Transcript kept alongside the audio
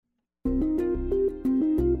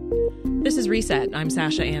This is Reset. I'm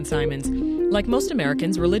Sasha-Ann Simons. Like most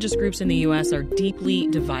Americans, religious groups in the U.S. are deeply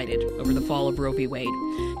divided over the fall of Roe v. Wade.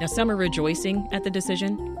 Now, some are rejoicing at the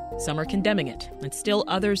decision, some are condemning it, and still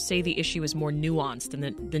others say the issue is more nuanced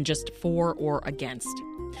than just for or against.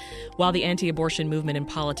 While the anti-abortion movement in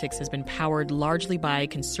politics has been powered largely by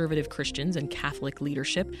conservative Christians and Catholic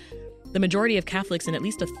leadership, the majority of Catholics and at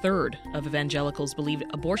least a third of evangelicals believe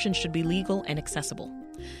abortion should be legal and accessible.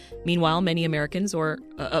 Meanwhile, many Americans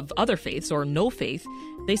of other faiths or no faith,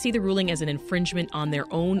 they see the ruling as an infringement on their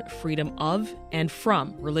own freedom of and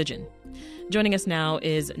from religion. Joining us now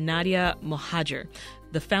is Nadia Mohajir,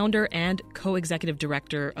 the founder and co-executive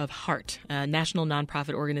director of HEART, a national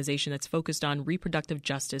nonprofit organization that's focused on reproductive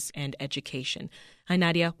justice and education. Hi,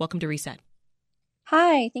 Nadia. Welcome to Reset.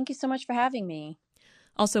 Hi. Thank you so much for having me.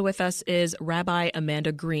 Also with us is Rabbi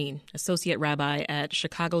Amanda Green, Associate Rabbi at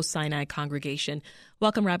Chicago Sinai Congregation.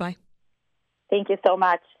 Welcome, Rabbi. Thank you so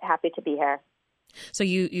much. Happy to be here. So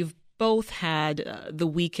you've both had the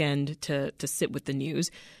weekend to sit with the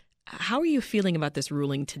news. How are you feeling about this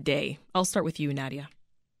ruling today? I'll start with you, Nadia.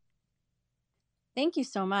 Thank you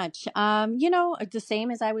so much. The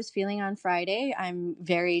same as I was feeling on Friday. I'm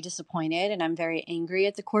very disappointed and I'm very angry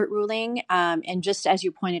at the court ruling. And just as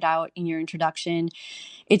you pointed out in your introduction,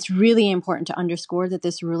 it's really important to underscore that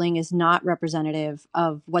this ruling is not representative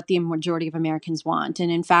of what the majority of Americans want.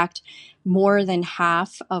 And in fact, more than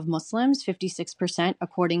half of Muslims, 56%,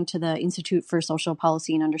 according to the Institute for Social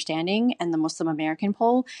Policy and Understanding and the Muslim American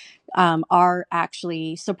poll, are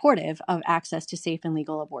actually supportive of access to safe and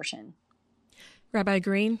legal abortion. Rabbi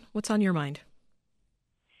Green, what's on your mind?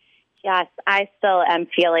 Yes, I still am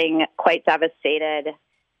feeling quite devastated.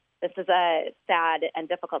 This is a sad and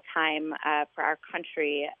difficult time for our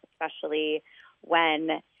country, especially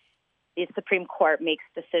when the Supreme Court makes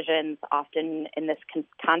decisions often in this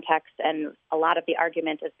context, and a lot of the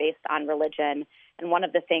argument is based on religion. And one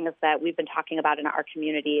of the things that we've been talking about in our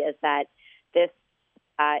community is that this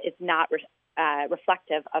is not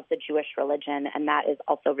reflective of the Jewish religion, and that is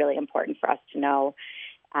also really important for us to know.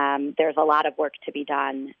 There's a lot of work to be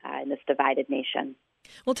done in this divided nation.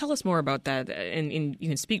 Well, tell us more about that, and you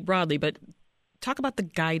can speak broadly, but talk about the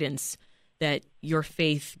guidance that your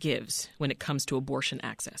faith gives when it comes to abortion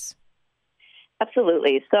access.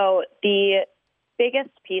 Absolutely. So the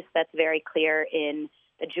biggest piece that's very clear in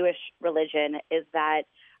the Jewish religion is that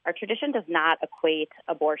our tradition does not equate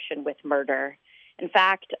abortion with murder. In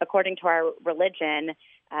fact, according to our religion,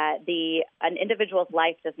 an individual's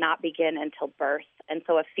life does not begin until birth. And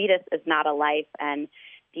so a fetus is not a life. And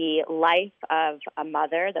the life of a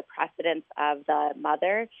mother, the precedence of the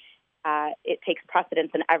mother, it takes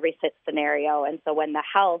precedence in every scenario. And so when the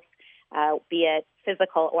health, be it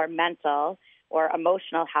physical or mental or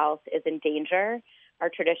emotional health, is in danger, our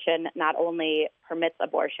tradition not only permits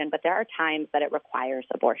abortion, but there are times that it requires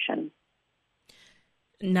abortion.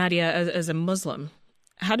 Nadia, as a Muslim,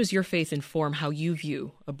 how does your faith inform how you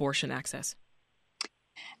view abortion access?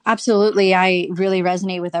 Absolutely. I really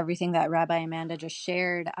resonate with everything that Rabbi Amanda just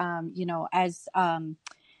shared. As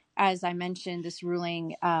I mentioned, this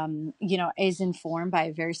ruling, is informed by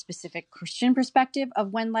a very specific Christian perspective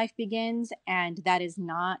of when life begins. And that is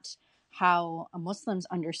not how Muslims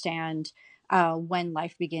understand when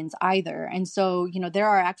life begins either. And so, there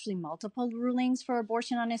are actually multiple rulings for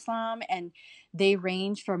abortion on Islam, and they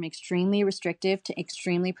range from extremely restrictive to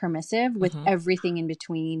extremely permissive with everything in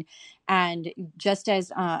between. And just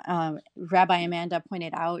as Rabbi Amanda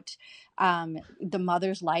pointed out, the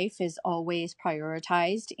mother's life is always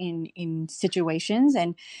prioritized in situations.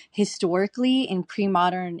 And historically, in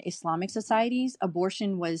pre-modern Islamic societies,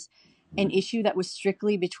 abortion was an issue that was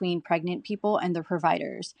strictly between pregnant people and their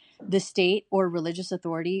providers. The state or religious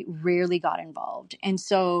authority rarely got involved. And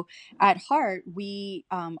so at HEART, we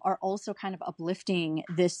are also kind of uplifting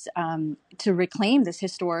this to reclaim this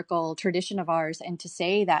historical tradition of ours and to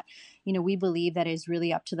say that, we believe that it is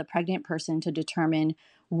really up to the pregnant person to determine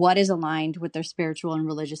what is aligned with their spiritual and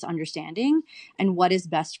religious understanding and what is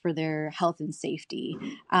best for their health and safety,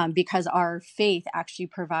 because our faith actually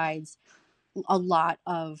provides a lot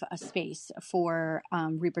of space for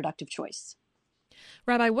reproductive choice.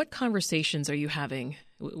 Rabbi, what conversations are you having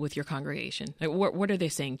with your congregation? What are they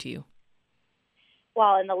saying to you?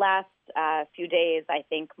 Well, in the last few days, I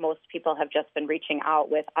think most people have just been reaching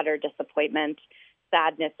out with utter disappointment,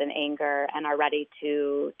 sadness, and anger, and are ready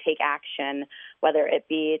to take action, whether it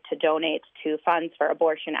be to donate to funds for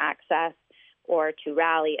abortion access or to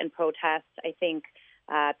rally and protest. I think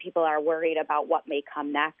people are worried about what may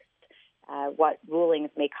come next. What rulings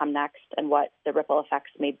may come next and what the ripple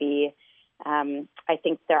effects may be. I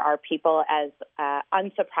think there are people, as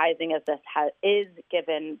unsurprising as this is,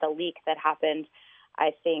 given the leak that happened,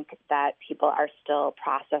 I think that people are still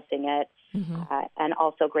processing it, and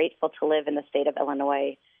also grateful to live in the state of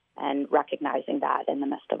Illinois and recognizing that in the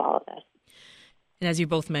midst of all of this. And as you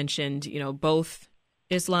both mentioned, both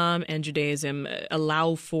Islam and Judaism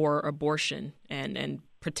allow for abortion and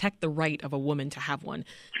protect the right of a woman to have one.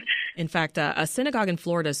 In fact, a synagogue in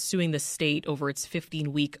Florida is suing the state over its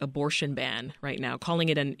 15-week abortion ban right now, calling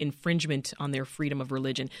it an infringement on their freedom of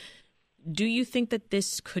religion. Do you think that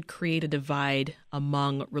this could create a divide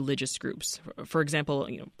among religious groups? For example,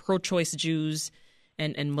 pro-choice Jews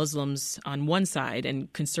and Muslims on one side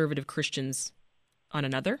and conservative Christians on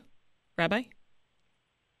another? Rabbi?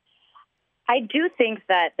 I do think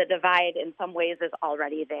that the divide in some ways is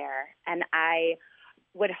already there. And I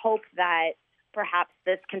would hope that perhaps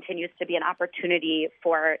this continues to be an opportunity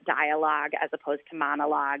for dialogue as opposed to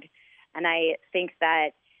monologue. And I think that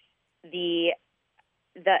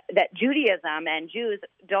that Judaism and Jews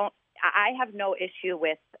I have no issue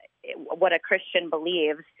with what a Christian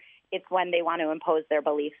believes. It's when they want to impose their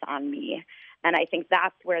beliefs on me. And I think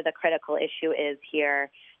that's where the critical issue is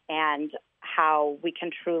here, and how we can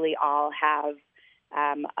truly all have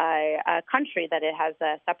a country that it has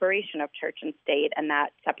a separation of church and state, and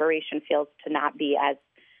that separation feels to not be as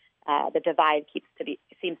the divide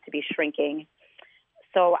seems to be shrinking.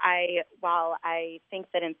 So while I think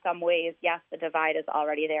that in some ways, yes, the divide is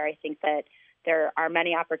already there, I think that there are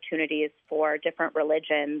many opportunities for different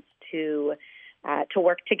religions to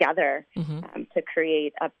work together to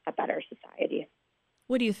create a better society.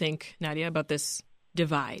 What do you think, Nadia, about this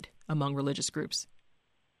divide among religious groups?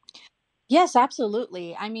 Yes,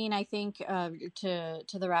 absolutely. I mean, I think to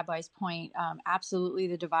the rabbi's point, absolutely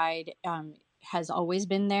the divide has always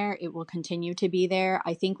been there. It will continue to be there.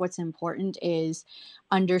 I think what's important is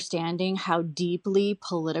understanding how deeply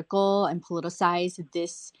political and politicized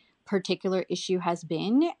this particular issue has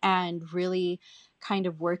been, and really kind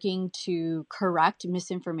of working to correct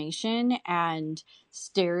misinformation and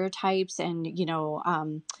stereotypes and,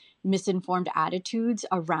 misinformed attitudes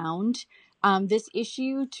around this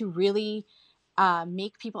issue, to really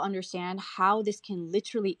make people understand how this can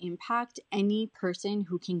literally impact any person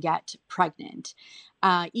who can get pregnant,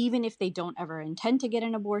 even if they don't ever intend to get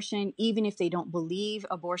an abortion, even if they don't believe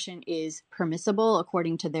abortion is permissible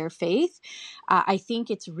according to their faith. I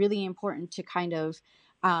think it's really important to kind of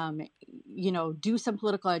do some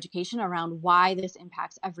political education around why this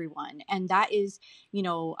impacts everyone. And that is,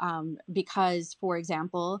 because, for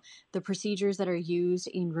example, the procedures that are used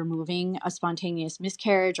in removing a spontaneous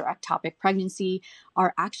miscarriage or ectopic pregnancy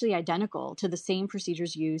are actually identical to the same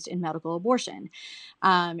procedures used in medical abortion.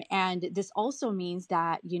 And this also means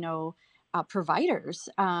that, providers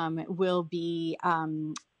will be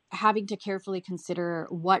having to carefully consider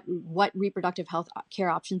what reproductive health care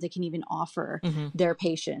options they can even offer their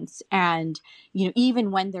patients. And,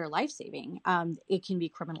 even when they're life-saving, it can be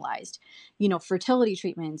criminalized. Fertility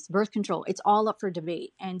treatments, birth control, it's all up for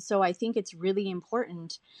debate. And so I think it's really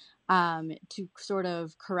important to sort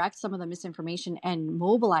of correct some of the misinformation and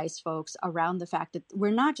mobilize folks around the fact that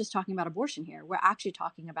we're not just talking about abortion here. We're actually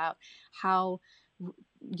talking about how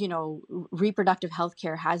reproductive health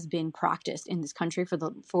care has been practiced in this country for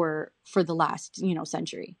the last,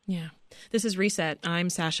 century. Yeah. This is Reset.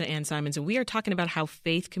 I'm Sasha-Ann Simons, and we are talking about how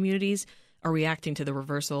faith communities are reacting to the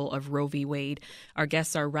reversal of Roe v. Wade. Our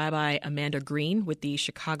guests are Rabbi Amanda Green with the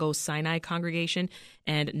Chicago Sinai Congregation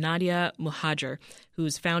and Nadia Mohajir,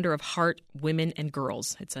 who's founder of Heart, Women, and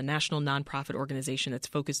Girls. It's a national nonprofit organization that's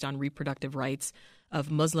focused on reproductive rights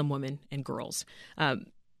of Muslim women and girls.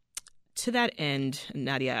 To that end,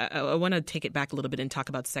 Nadia, I want to take it back a little bit and talk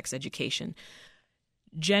about sex education.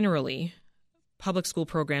 Generally, public school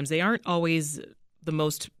programs, they aren't always the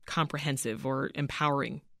most comprehensive or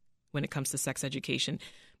empowering when it comes to sex education.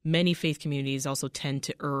 Many faith communities also tend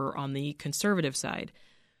to err on the conservative side.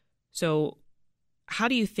 So how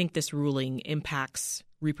do you think this ruling impacts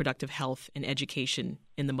reproductive health and education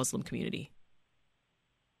in the Muslim community?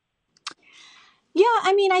 Yeah,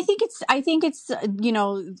 I mean, I think it's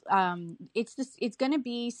it's going to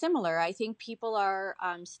be similar. I think people are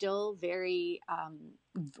still very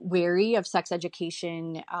wary of sex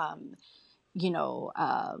education,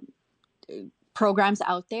 programs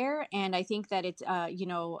out there. And I think that it's,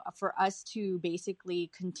 for us to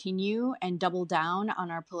basically continue and double down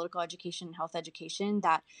on our political education and health education,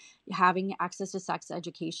 that having access to sex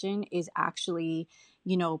education is actually,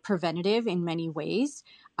 preventative in many ways,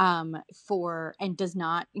 and does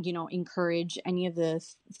not, encourage any of the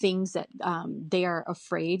things that they are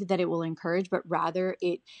afraid that it will encourage, but rather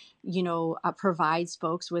it, provides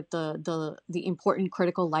folks with the important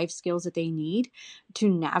critical life skills that they need to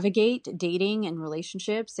navigate dating and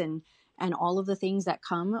relationships and all of the things that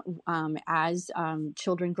come as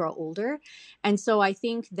children grow older. And so I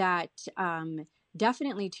think that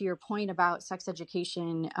definitely to your point about sex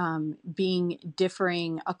education being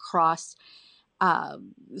differing across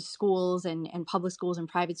schools and public schools and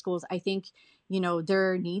private schools, I think,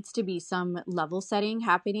 there needs to be some level setting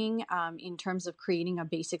happening in terms of creating a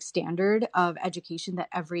basic standard of education that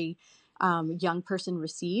every young person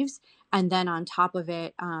receives. And then on top of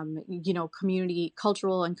it,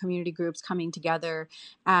 cultural and community groups coming together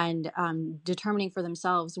and determining for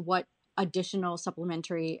themselves what additional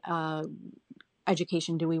supplementary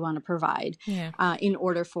education do we want to provide in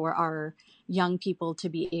order for our young people to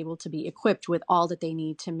be able to be equipped with all that they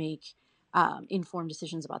need to make informed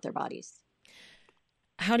decisions about their bodies.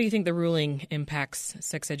 How do you think the ruling impacts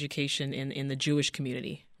sex education in the Jewish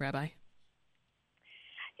community, Rabbi?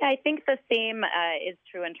 Yeah, I think the same is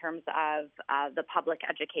true in terms of the public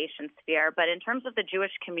education sphere. But in terms of the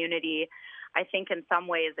Jewish community, I think in some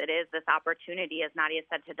ways it is this opportunity, as Nadia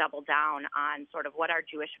said, to double down on sort of what our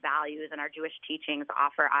Jewish values and our Jewish teachings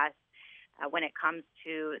offer us when it comes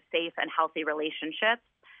to safe and healthy relationships,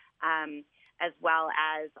 as well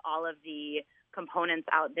as all of the components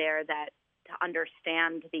out there that to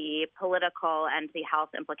understand the political and the health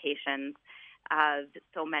implications of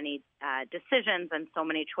so many decisions and so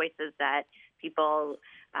many choices that people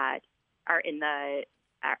are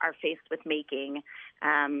faced with making,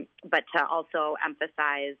 but to also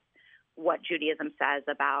emphasize what Judaism says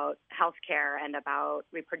about healthcare and about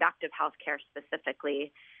reproductive healthcare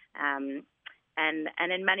specifically. And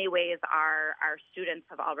in many ways, our students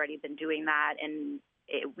have already been doing that. And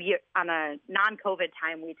we, on a non-COVID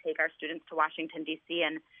time, we take our students to Washington, D.C.,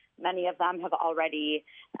 and many of them have already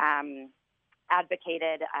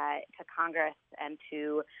advocated to Congress and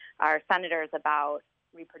to our senators about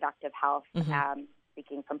reproductive health,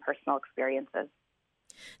 speaking from personal experiences.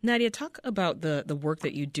 Nadia, talk about the work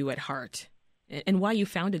that you do at Heart and why you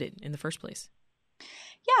founded it in the first place.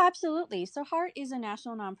 Yeah, absolutely. So Heart is a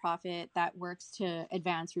national nonprofit that works to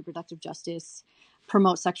advance reproductive justice,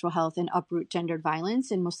 promote sexual health, and uproot gendered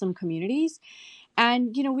violence in Muslim communities.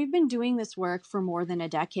 And, we've been doing this work for more than a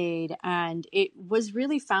decade, and it was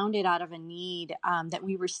really founded out of a need that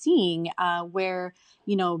we were seeing where,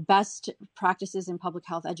 best practices in public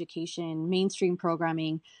health education, mainstream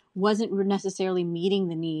programming wasn't necessarily meeting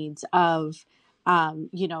the needs of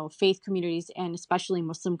faith communities and especially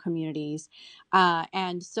Muslim communities.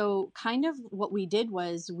 And so kind of what we did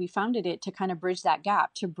was we founded it to kind of bridge that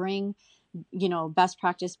gap, to bring, best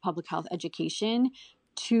practice public health education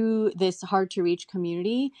to this hard to reach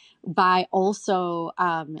community by also,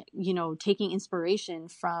 taking inspiration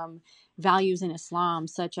from values in Islam,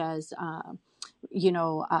 such as,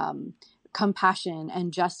 compassion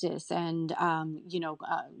and justice and,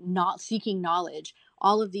 not seeking knowledge.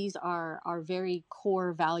 All of these are very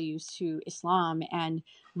core values to Islam, and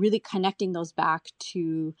really connecting those back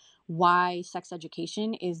to why sex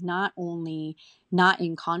education is not only not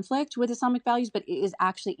in conflict with Islamic values, but it is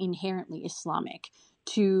actually inherently Islamic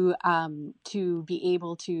to be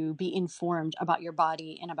able to be informed about your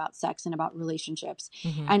body and about sex and about relationships,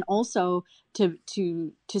 and also to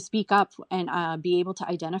speak up and be able to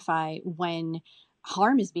identify when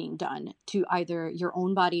harm is being done to either your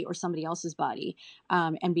own body or somebody else's body,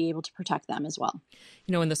 and be able to protect them as well.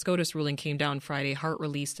 When the SCOTUS ruling came down Friday, Heart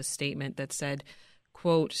released a statement that said,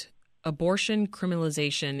 quote, "Abortion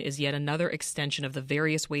criminalization is yet another extension of the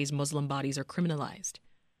various ways Muslim bodies are criminalized."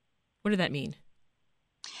 What did that mean?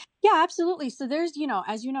 Yeah, absolutely. So there's,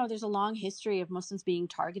 as you know, there's a long history of Muslims being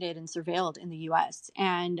targeted and surveilled in the U.S.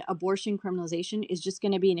 And abortion criminalization is just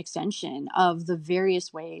going to be an extension of the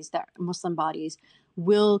various ways that Muslim bodies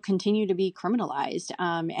will continue to be criminalized.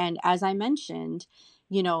 And as I mentioned,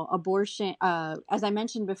 abortion, as I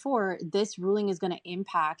mentioned before, this ruling is going to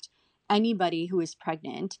impact anybody who is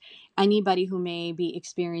pregnant, anybody who may be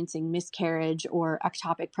experiencing miscarriage or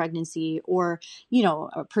ectopic pregnancy, or,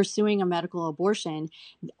 pursuing a medical abortion.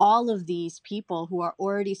 All of these people who are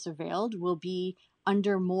already surveilled will be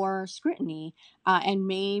under more scrutiny and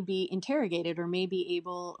may be interrogated or may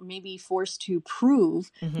be forced to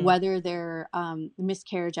prove whether their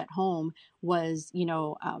miscarriage at home was,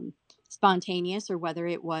 spontaneous, or whether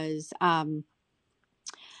it was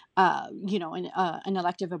an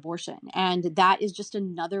elective abortion. And that is just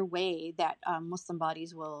another way that Muslim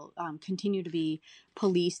bodies will continue to be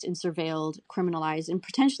policed and surveilled, criminalized, and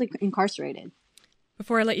potentially incarcerated.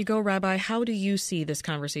 Before I let you go, Rabbi, how do you see this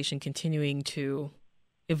conversation continuing to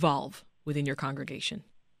evolve within your congregation?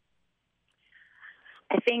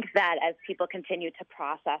 I think that as people continue to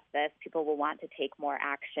process this, people will want to take more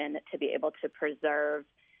action to be able to preserve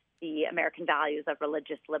the American values of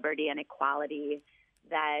religious liberty and equality,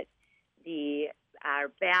 that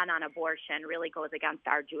our ban on abortion really goes against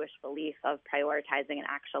our Jewish belief of prioritizing an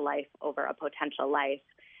actual life over a potential life,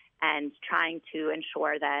 and trying to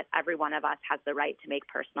ensure that every one of us has the right to make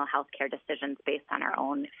personal health care decisions based on our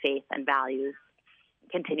own faith and values,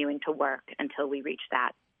 continuing to work until we reach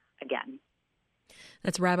that again.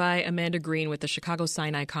 That's Rabbi Amanda Green with the Chicago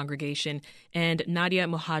Sinai Congregation and Nadia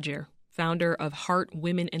Mohajir, founder of Heart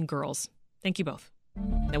Women and Girls. Thank you both.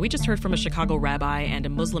 Now, we just heard from a Chicago rabbi and a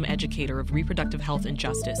Muslim educator of reproductive health and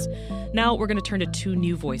justice. Now we're going to turn to two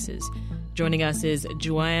new voices. Joining us is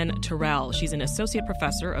Joanne Terrell. She's an associate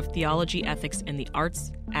professor of theology, ethics, and the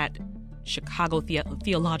arts at Chicago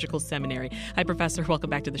Theological Seminary. Hi, Professor. Welcome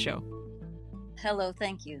back to the show. Hello.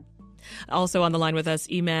 Thank you. Also on the line with us,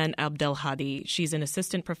 Eman Abdelhadi. She's an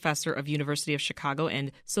assistant professor of University of Chicago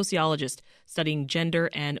and sociologist studying gender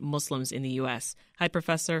and Muslims in the U.S. Hi,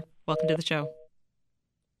 Professor. Welcome to the show.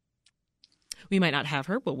 We might not have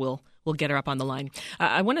her, but we'll get her up on the line.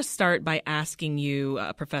 I want to start by asking you,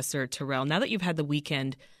 Professor Terrell, now that you've had the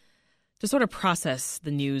weekend to sort of process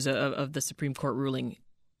the news of the Supreme Court ruling,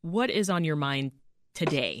 what is on your mind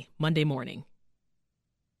today, Monday morning?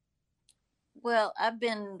 Well, I've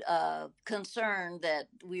been concerned that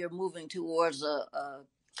we are moving towards a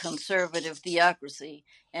conservative theocracy,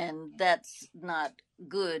 and that's not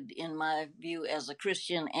good in my view as a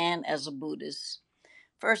Christian and as a Buddhist.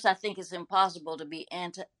 First, I think it's impossible to be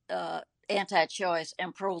anti-choice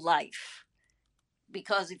and pro-life,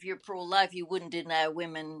 because if you're pro-life, you wouldn't deny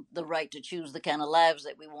women the right to choose the kind of lives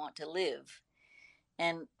that we want to live.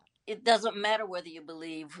 And it doesn't matter whether you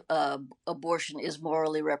believe abortion is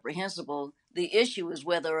morally reprehensible. The issue is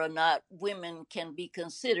whether or not women can be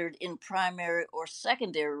considered in primary or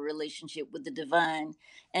secondary relationship with the divine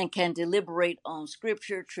and can deliberate on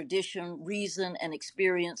scripture, tradition, reason, and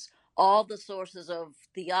experience, all the sources of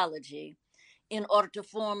theology, in order to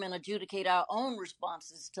form and adjudicate our own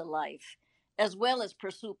responses to life, as well as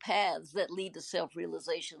pursue paths that lead to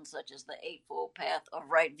self-realization, such as the Eightfold Path of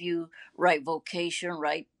right view, right vocation,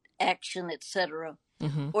 right action, etc.,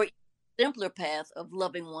 or simpler path of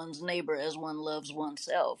loving one's neighbor as one loves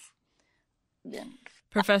oneself. Then,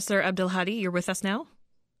 Professor Abdelhadi, you're with us now?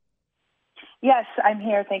 Yes, I'm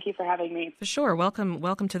here. Thank you for having me. For sure.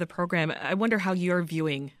 Welcome to the program. I wonder how you're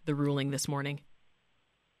viewing the ruling this morning.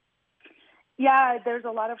 Yeah, there's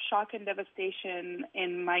a lot of shock and devastation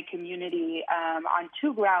in my community on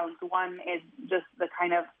two grounds. One is just the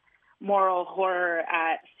kind of moral horror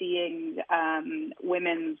at seeing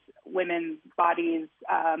women's bodies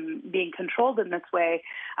being controlled in this way.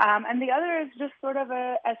 And the other is just sort of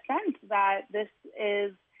a sense that this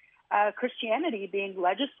is Christianity being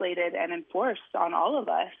legislated and enforced on all of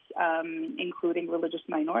us, including religious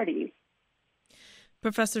minorities.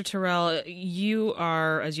 Professor Terrell, you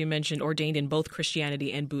are, as you mentioned, ordained in both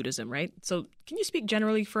Christianity and Buddhism, right? So can you speak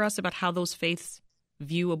generally for us about how those faiths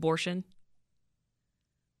view abortion?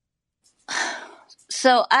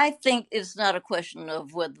 So I think it's not a question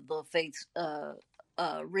of whether the faiths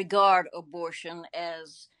regard abortion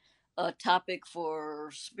as a topic for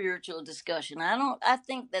spiritual discussion. I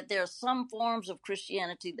think that there are some forms of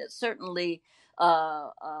Christianity that certainly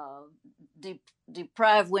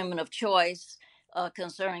deprive women of choice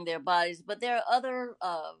concerning their bodies, but there are other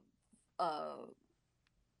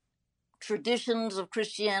traditions of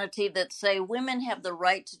Christianity that say women have the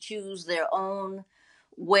right to choose their own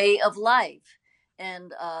way of life,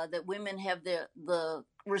 and that women have the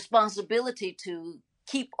responsibility to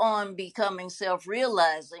keep on becoming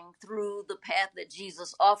self-realizing through the path that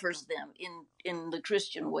Jesus offers them in the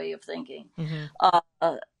Christian way of thinking. And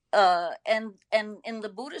in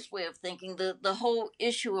the Buddhist way of thinking, the whole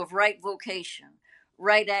issue of right vocation,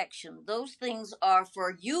 right action, those things are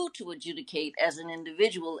for you to adjudicate as an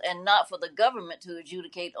individual and not for the government to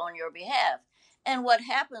adjudicate on your behalf. And what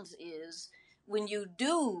happens is, when you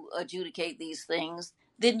do adjudicate these things,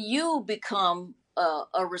 then you become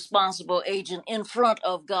a responsible agent in front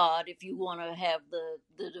of God, if you want to have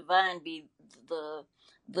the divine be the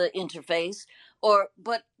interface,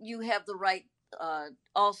 but you have the right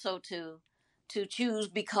also to choose,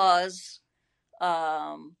 because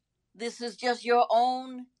This is just your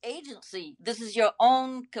own agency. This is your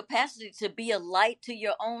own capacity to be a light to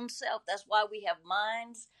your own self. That's why we have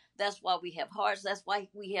minds. That's why we have hearts. That's why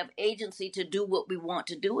we have agency to do what we want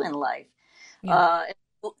to do in life. Yeah.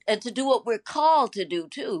 And to do what we're called to do,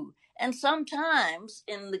 too. And sometimes,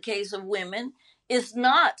 in the case of women, it's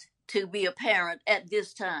not to be a parent at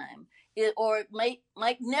this time. It might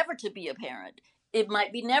never to be a parent. It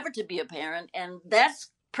might be never to be a parent. And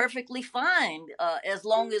that's perfectly fine as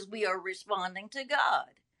long as we are responding to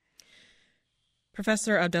God.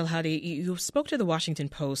 Professor Abdelhadi, you spoke to the Washington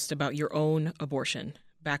Post about your own abortion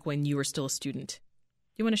back when you were still a student.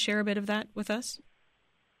 Do you want to share a bit of that with us?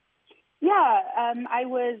 Yeah, I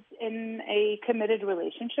was in a committed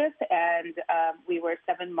relationship, and we were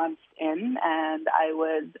 7 months in, and I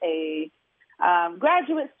was a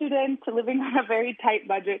graduate student living on a very tight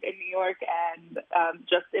budget in New York, and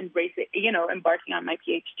just embarking on my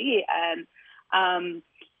PhD. And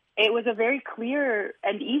it was a very clear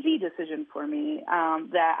and easy decision for me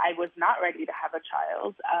that I was not ready to have a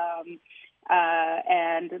child.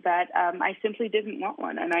 And that I simply didn't want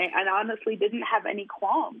one, and I honestly didn't have any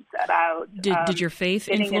qualms about. Did your faith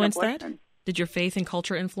influence that? Did your faith and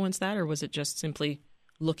culture influence that, or was it just simply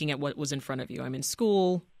looking at what was in front of you? I'm in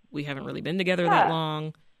school. We haven't really been together that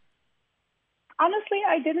long. Honestly,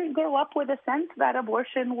 I didn't grow up with a sense that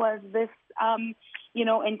abortion was this,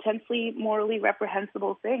 intensely morally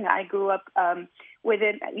reprehensible thing. I grew up with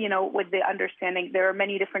the understanding there are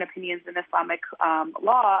many different opinions in Islamic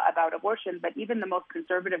law about abortion, but even the most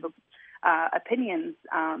conservative opinions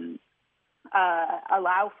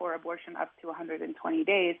allow for abortion up to 120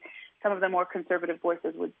 days. Some of the more conservative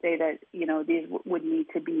voices would say that, these would need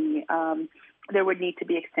to be, there would need to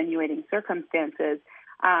be extenuating circumstances.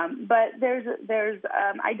 But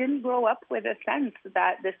I didn't grow up with a sense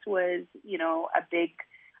that this was, a big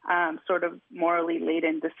sort of morally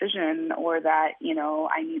laden decision, or that,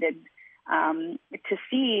 I needed to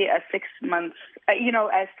see a 6 months, a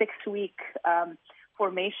 6-week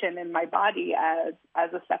formation in my body as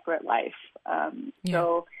a separate life.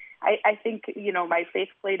 So I think, my faith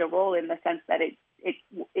played a role in the sense that it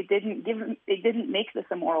didn't make this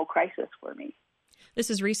a moral crisis for me. This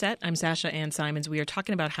is Reset. I'm Sasha-Ann Simons. We are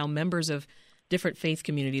talking about how members of different faith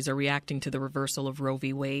communities are reacting to the reversal of Roe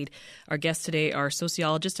v. Wade. Our guests today are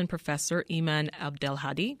sociologist and professor Eman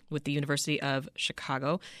Abdelhadi with the University of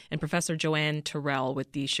Chicago and Professor Joanne Terrell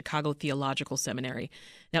with the Chicago Theological Seminary.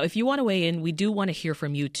 Now, if you want to weigh in, we do want to hear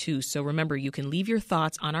from you, too. So remember, you can leave your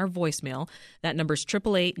thoughts on our voicemail. That number is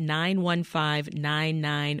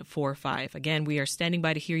 888-915-9945. Again, we are standing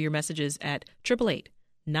by to hear your messages at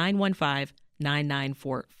 888-915-9945.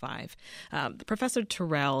 Professor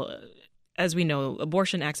Terrell, as we know,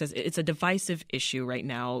 abortion access, it's a divisive issue right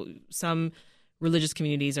now. Some religious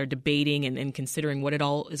communities are debating and considering what it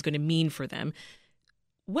all is going to mean for them.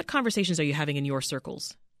 What conversations are you having in your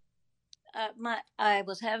circles? I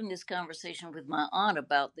was having this conversation with my aunt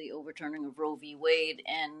about the overturning of Roe v. Wade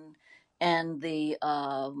and the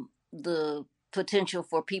potential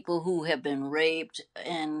for people who have been raped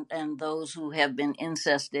and those who have been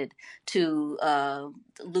incested to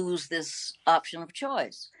lose this option of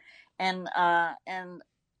choice. And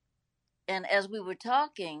as we were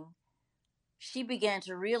talking, she began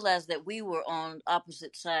to realize that we were on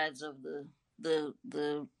opposite sides of the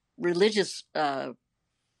religious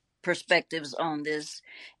perspectives on this.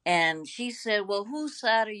 And she said, well, whose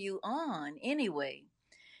side are you on anyway?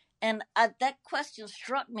 And that question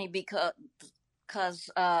struck me because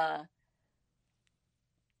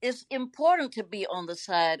it's important to be on the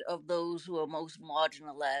side of those who are most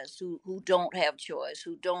marginalized, who don't have choice,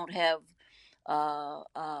 who don't have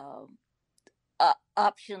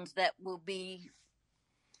options that will be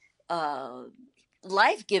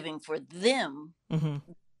life-giving for them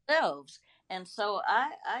themselves. And so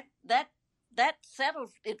that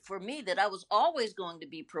settled it for me that I was always going to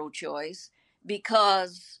be pro-choice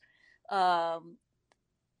because I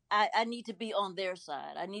need to be on their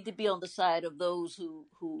side. I need to be on the side of those who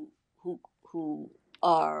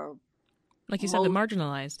are, like you said, the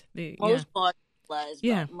marginalized. Marginalized.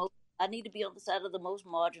 Yeah. I need to be on the side of the most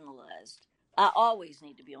marginalized. I always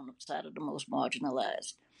need to be on the side of the most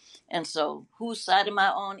marginalized. And so, whose side am I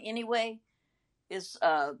on anyway? It's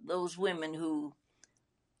those women who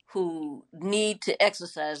need to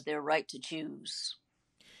exercise their right to choose.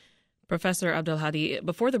 Professor Abdelhadi,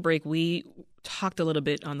 before the break, we talked a little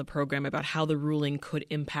bit on the program about how the ruling could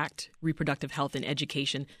impact reproductive health and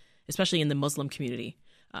education, especially in the Muslim community.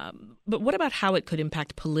 But what about how it could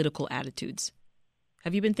impact political attitudes?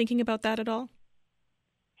 Have you been thinking about that at all?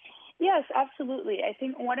 Yes, absolutely. I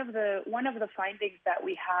think one of the findings that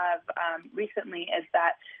we have recently is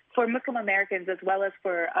that for Muslim Americans as well as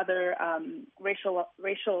for other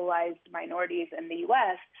racialized minorities in the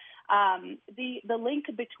U.S., the link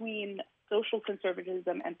between social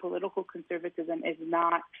conservatism and political conservatism is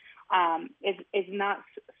not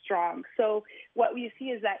strong. So what we see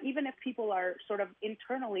is that even if people are sort of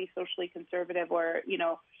internally socially conservative or,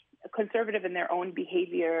 conservative in their own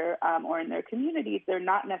behavior or in their communities, they're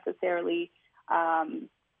not necessarily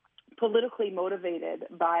politically motivated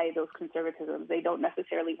by those conservatisms. They don't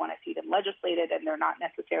necessarily want to see them legislated, and they're not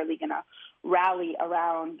necessarily going to rally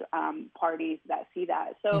around parties that see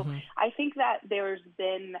that. So I think that there's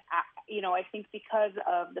been, I think because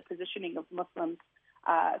of the positioning of Muslims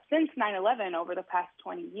since 9/11 over the past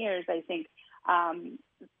 20 years, I think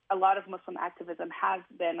a lot of Muslim activism has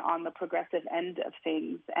been on the progressive end of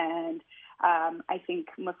things. And I think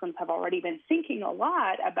Muslims have already been thinking a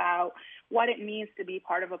lot about what it means to be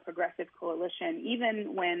part of a progressive coalition,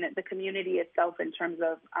 even when the community itself in terms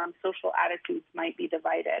of social attitudes might be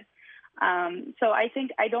divided. So I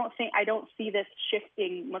don't see this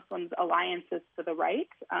shifting Muslims' alliances to the right.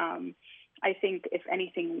 I think, if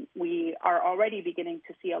anything, we are already beginning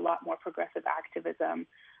to see a lot more progressive activism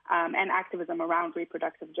and activism around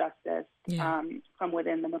reproductive justice from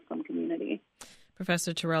within the Muslim community.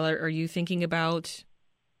 Professor Terrell, are you thinking about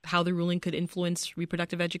how the ruling could influence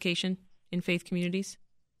reproductive education in faith communities?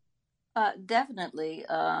 Definitely.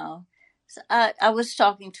 I was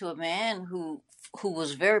talking to a man who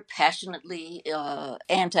was very passionately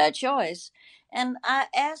anti-choice, and I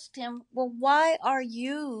asked him, well, why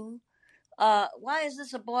is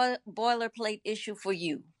this a boilerplate issue for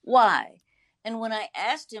you? Why? And when I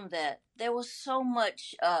asked him that, there was so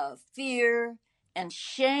much fear and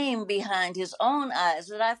shame behind his own eyes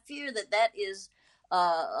that I fear that is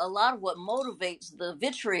a lot of what motivates the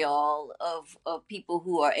vitriol of people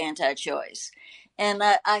who are anti-choice. And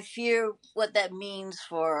I fear what that means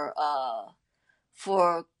for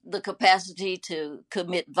the capacity to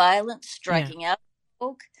commit violence, striking out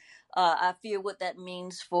folk. I fear what that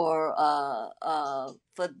means for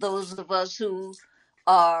those of us who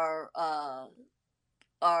are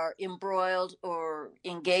embroiled or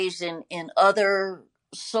engaged in other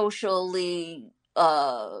socially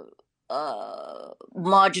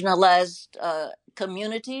marginalized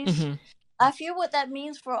communities. I fear what that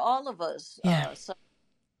means for all of us.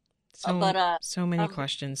 So many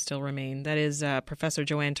questions still remain. That is Professor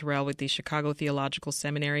Joanne Terrell with the Chicago Theological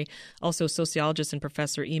Seminary, also sociologist and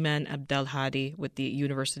Professor Eman Abdelhadi with the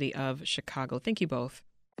University of Chicago. Thank you both.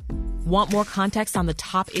 Want more context on the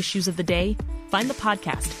top issues of the day? Find the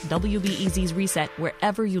podcast, WBEZ's Reset,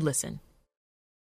 wherever you listen.